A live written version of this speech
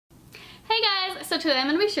so today I'm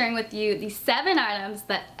going to be sharing with you the 7 items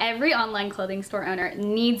that every online clothing store owner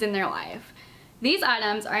needs in their life. These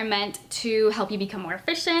items are meant to help you become more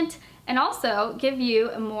efficient and also give you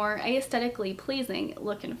a more aesthetically pleasing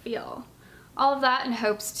look and feel. All of that in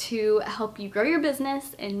hopes to help you grow your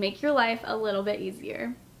business and make your life a little bit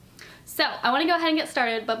easier. So I want to go ahead and get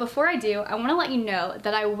started, but before I do, I want to let you know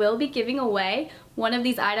that I will be giving away one of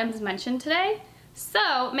these items mentioned today.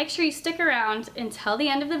 So make sure you stick around until the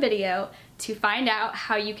end of the video to find out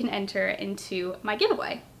how you can enter into my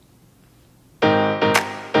giveaway.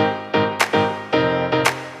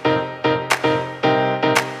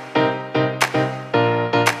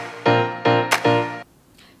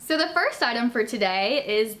 So the first item for today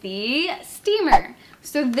is the steamer.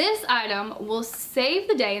 So this item will save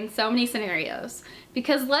the day in so many scenarios,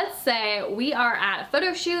 because let's say we are at a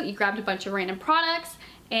photo shoot, you grabbed a bunch of random products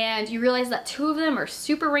and you realize that 2 of them are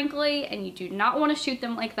super wrinkly and you do not want to shoot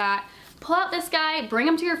them like that. Pull out this guy, bring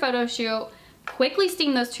them to your photo shoot, quickly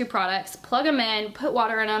steam those 2 products, plug them in, put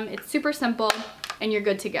water in them. It's super simple and you're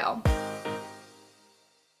good to go.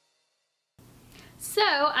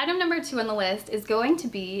 So item number 2 on the list is going to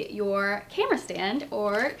be your camera stand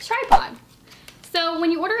or tripod. So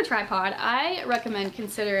when you order a tripod, I recommend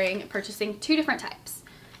considering purchasing 2 different types.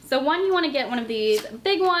 So one, you want to get one of these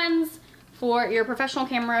big ones for your professional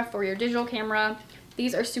camera, for your digital camera.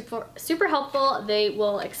 These are super helpful. They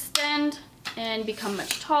will extend and become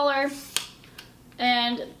much taller.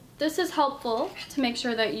 And this is helpful to make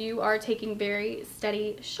sure that you are taking very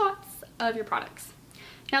steady shots of your products.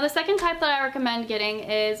 Now the second type that I recommend getting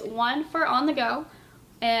is one for on the go,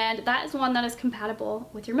 and that is one that is compatible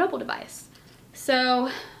with your mobile device. So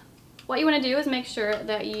what you want to do is make sure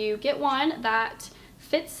that you get one that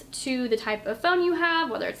fits to the type of phone you have,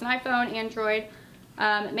 whether it's an iPhone, Android.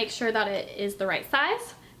 Make sure that it is the right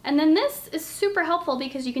size. And then this is super helpful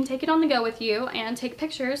because you can take it on the go with you and take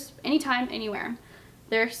pictures anytime, anywhere.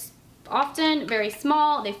 They're often very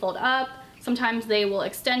small, they fold up, sometimes they will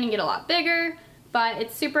extend and get a lot bigger, but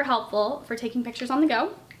it's super helpful for taking pictures on the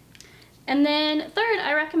go. And then third,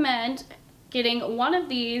 I recommend getting one of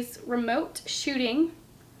these remote shooting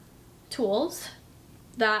tools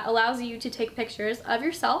that allows you to take pictures of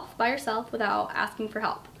yourself by yourself without asking for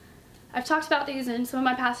help. I've talked about these in some of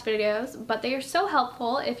my past videos, but they are so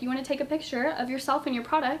helpful if you want to take a picture of yourself and your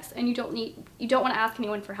products and you don't want to ask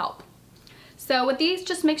anyone for help. So with these,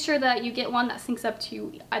 just make sure that you get one that syncs up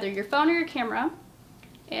to either your phone or your camera,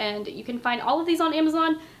 and you can find all of these on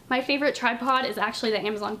Amazon. My favorite tripod is actually the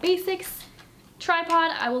Amazon Basics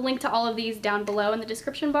tripod. I will link to all of these down below in the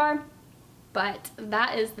description bar. But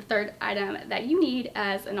that is the third item that you need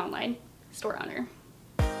as an online store owner.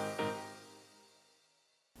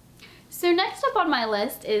 So next up on my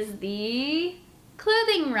list is the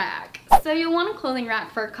clothing rack. So you'll want a clothing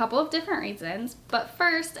rack for a couple of different reasons, but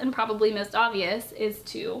first and probably most obvious is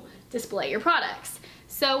to display your products.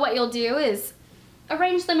 So what you'll do is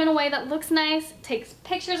arrange them in a way that looks nice, takes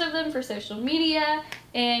pictures of them for social media,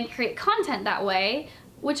 and create content that way,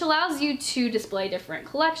 which allows you to display different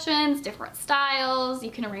collections, different styles.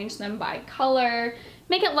 You can arrange them by color,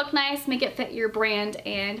 make it look nice, make it fit your brand,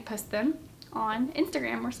 and post them on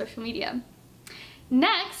Instagram or social media.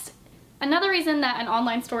 Next, another reason that an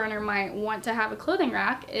online store owner might want to have a clothing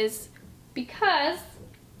rack is because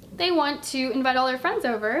they want to invite all their friends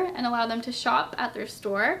over and allow them to shop at their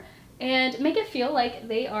store and make it feel like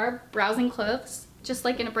they are browsing clothes just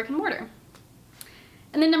like in a brick and mortar.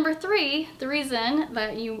 And then number 3, the reason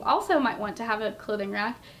that you also might want to have a clothing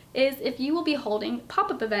rack is if you will be holding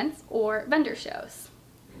pop-up events or vendor shows.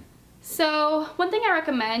 So one thing I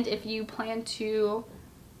recommend if you plan to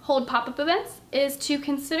hold pop-up events is to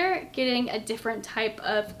consider getting a different type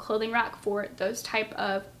of clothing rack for those type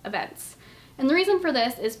of events. And the reason for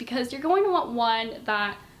this is because you're going to want one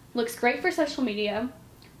that looks great for social media,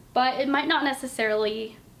 but it might not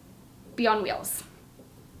necessarily be on wheels.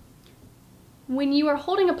 When you are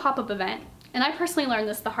holding a pop-up event, and I personally learned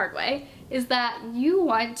this the hard way, is that you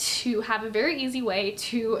want to have a very easy way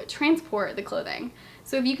to transport the clothing.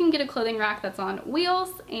 So if you can get a clothing rack that's on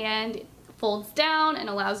wheels and folds down and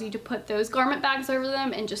allows you to put those garment bags over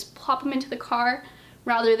them and just plop them into the car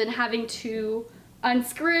rather than having to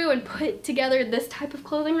unscrew and put together this type of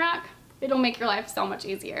clothing rack, it'll make your life so much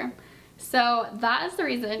easier. So that is the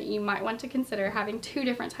reason you might want to consider having 2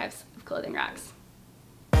 different types of clothing racks.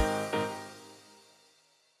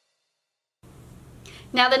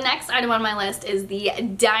 Now the next item on my list is the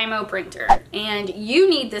Dymo printer, and you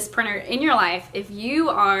need this printer in your life if you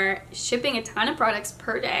are shipping a ton of products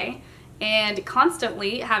per day and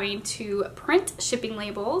constantly having to print shipping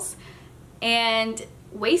labels and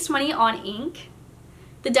waste money on ink.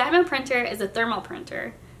 The Dymo printer is a thermal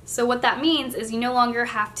printer. So what that means is you no longer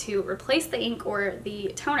have to replace the ink or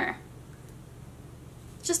the toner.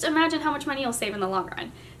 Just imagine how much money you'll save in the long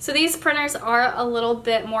run. So these printers are a little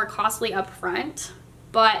bit more costly up front,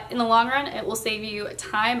 but in the long run it will save you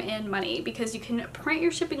time and money because you can print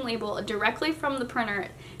your shipping label directly from the printer,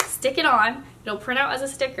 stick it on, it'll print out as a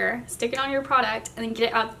sticker, stick it on your product, and then get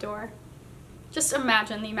it out the door. Just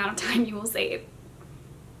imagine the amount of time you will save.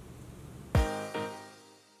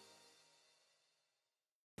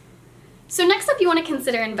 So next up, you want to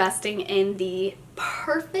consider investing in the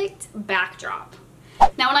perfect backdrop.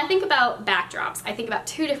 Now when I think about backdrops, I think about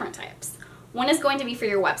two different types. One is going to be for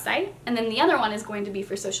your website, and then the other one is going to be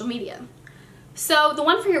for social media. So the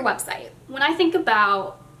one for your website, when I think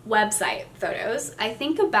about website photos, I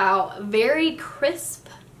think about very crisp,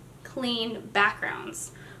 clean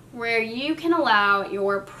backgrounds where you can allow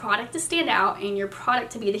your product to stand out and your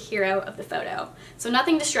product to be the hero of the photo. So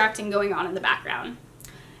nothing distracting going on in the background.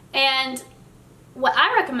 And what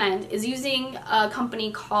I recommend is using a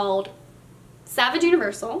company called Savage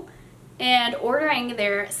Universal and ordering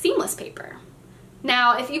their seamless paper.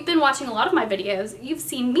 Now, if you've been watching a lot of my videos, you've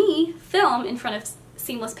seen me film in front of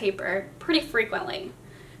seamless paper pretty frequently.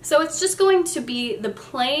 So it's just going to be the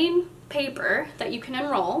plain paper that you can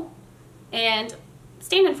unroll and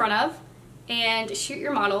stand in front of and shoot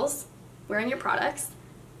your models wearing your products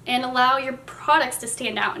and allow your products to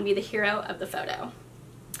stand out and be the hero of the photo.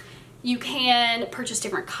 You can purchase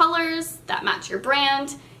different colors that match your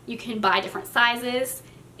brand. You can buy different sizes,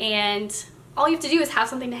 and all you have to do is have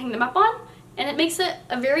something to hang them up on, and it makes it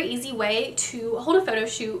a very easy way to hold a photo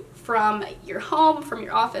shoot from your home, from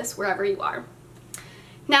your office, wherever you are.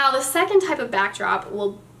 Now, the second type of backdrop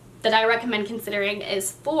that I recommend considering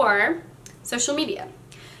is for social media.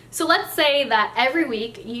 So let's say that every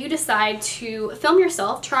week you decide to film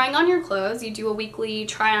yourself trying on your clothes. You do a weekly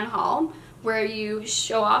try-on haul where you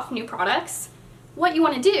show off new products. What you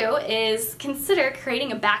want to do is consider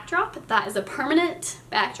creating a backdrop that is a permanent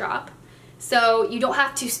backdrop, so you don't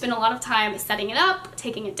have to spend a lot of time setting it up,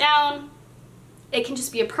 taking it down. It can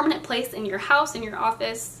just be a permanent place in your house, in your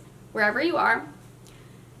office, wherever you are.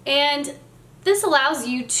 And this allows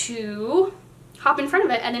you to hop in front of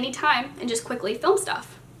it at any time and just quickly film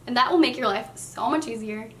stuff. And that will make your life so much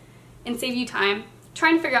easier and save you time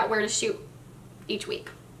trying to figure out where to shoot each week.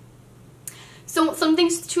 So some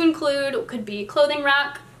things to include could be clothing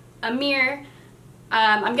rack, a mirror.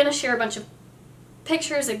 I'm going to share a bunch of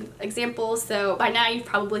pictures, examples, so by now you've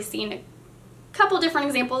probably seen a couple different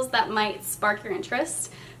examples that might spark your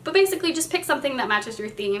interest. But basically just pick something that matches your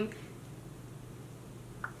theme,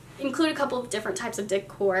 include a couple of different types of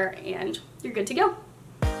decor, and you're good to go.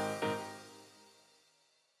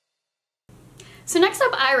 So next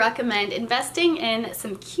up, I recommend investing in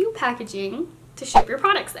some cute packaging to ship your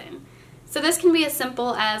products in. So this can be as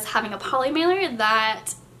simple as having a poly mailer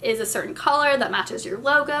that is a certain color that matches your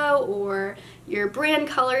logo or your brand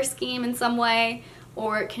color scheme in some way,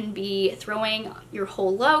 or it can be throwing your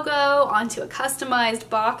whole logo onto a customized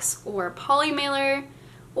box or poly mailer,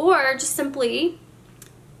 or just simply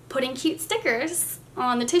putting cute stickers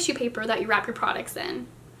on the tissue paper that you wrap your products in.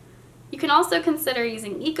 You can also consider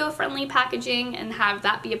using eco-friendly packaging and have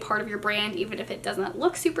that be a part of your brand even if it doesn't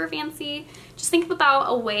look super fancy. Just think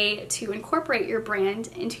about a way to incorporate your brand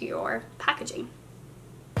into your packaging.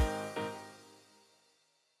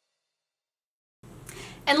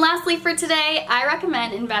 And lastly for today, I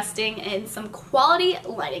recommend investing in some quality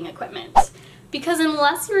lighting equipment, because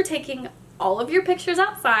unless you're taking all of your pictures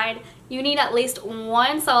outside, you need at least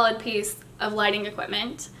one solid piece of lighting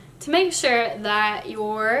equipment to make sure that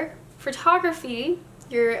your photography,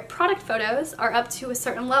 your product photos, are up to a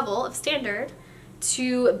certain level of standard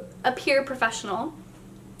to appear professional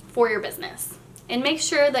for your business, and make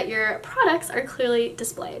sure that your products are clearly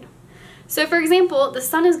displayed. So for example, the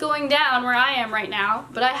sun is going down where I am right now,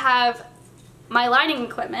 but I have my lighting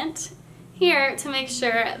equipment here to make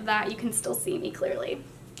sure that you can still see me clearly.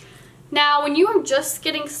 Now, when you are just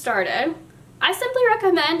getting started, I simply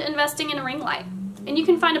recommend investing in a ring light, and you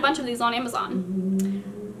can find a bunch of these on Amazon.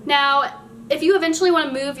 Now, if you eventually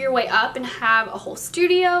want to move your way up and have a whole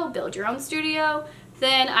studio, build your own studio,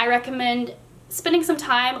 then I recommend spending some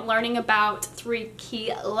time learning about 3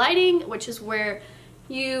 key lighting, which is where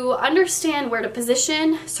you understand where to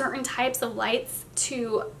position certain types of lights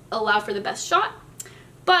to allow for the best shot.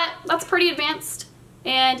 But that's pretty advanced,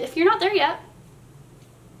 and if you're not there yet,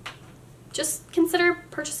 just consider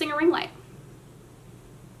purchasing a ring light.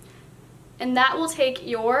 And that will take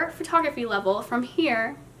your photography level from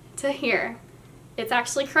here to here. It's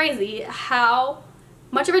actually crazy how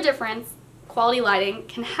much of a difference quality lighting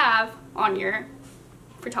can have on your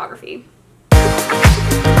photography.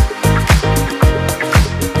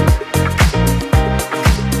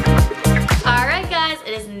 Alright guys,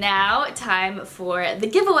 it is now time for the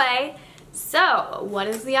giveaway. So, what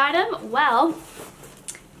is the item? Well,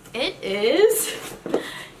 it is,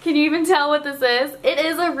 can you even tell what this is? It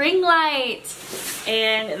is a ring light.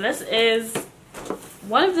 And this is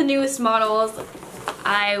one of the newest models.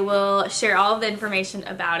 I will share all of the information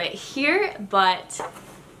about it here, but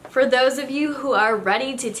for those of you who are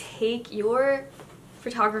ready to take your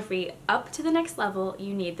photography up to the next level,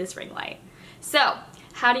 you need this ring light. So,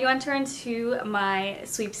 how do you enter into my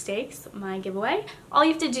sweepstakes, my giveaway? All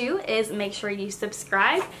you have to do is make sure you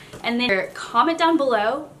subscribe and then comment down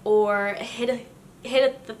below or hit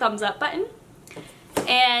the thumbs up button.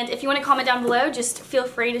 And if you want to comment down below, just feel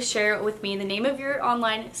free to share with me the name of your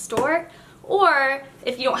online store, or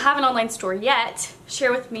if you don't have an online store yet,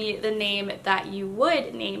 share with me the name that you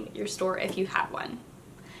would name your store if you had one.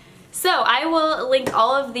 So I will link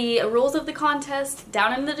all of the rules of the contest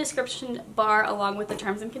down in the description bar along with the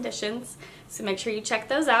terms and conditions, so make sure you check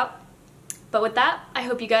those out. But with that, I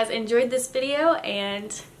hope you guys enjoyed this video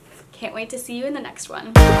and can't wait to see you in the next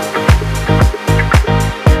one.